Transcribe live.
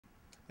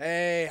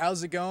Hey,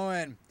 how's it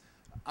going?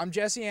 I'm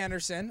Jesse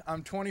Anderson.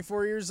 I'm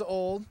 24 years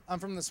old. I'm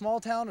from the small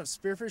town of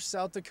Spearfish,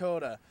 South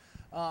Dakota.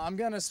 I'm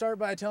going to start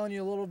by telling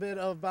you a little bit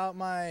about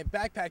my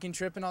backpacking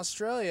trip in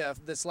Australia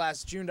this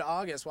last June to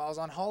August while I was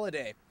on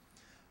holiday.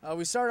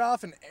 We started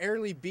off in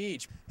Airlie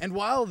Beach, and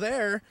while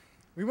there,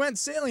 we went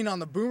sailing on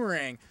the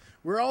Boomerang.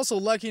 We were also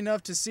lucky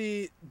enough to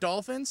see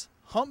dolphins,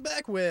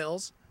 humpback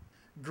whales,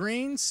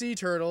 green sea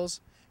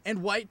turtles,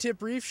 and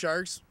white-tip reef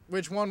sharks,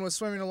 which one was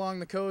swimming along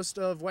the coast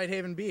of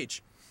Whitehaven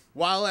Beach.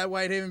 While at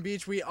Whitehaven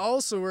Beach, we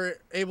also were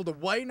able to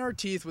whiten our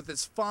teeth with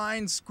this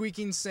fine,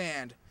 squeaking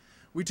sand.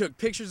 We took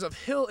pictures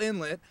of Hill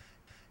Inlet,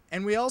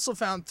 and we also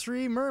found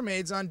 3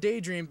 mermaids on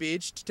Daydream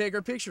Beach to take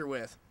our picture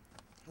with.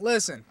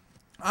 Listen,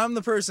 I'm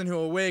the person who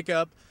will wake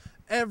up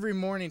every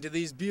morning to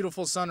these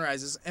beautiful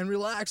sunrises and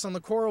relax on the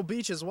coral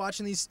beaches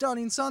watching these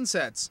stunning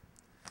sunsets.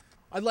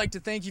 I'd like to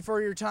thank you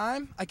for your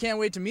time. I can't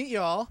wait to meet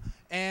y'all,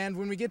 and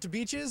when we get to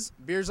beaches,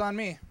 beer's on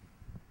me.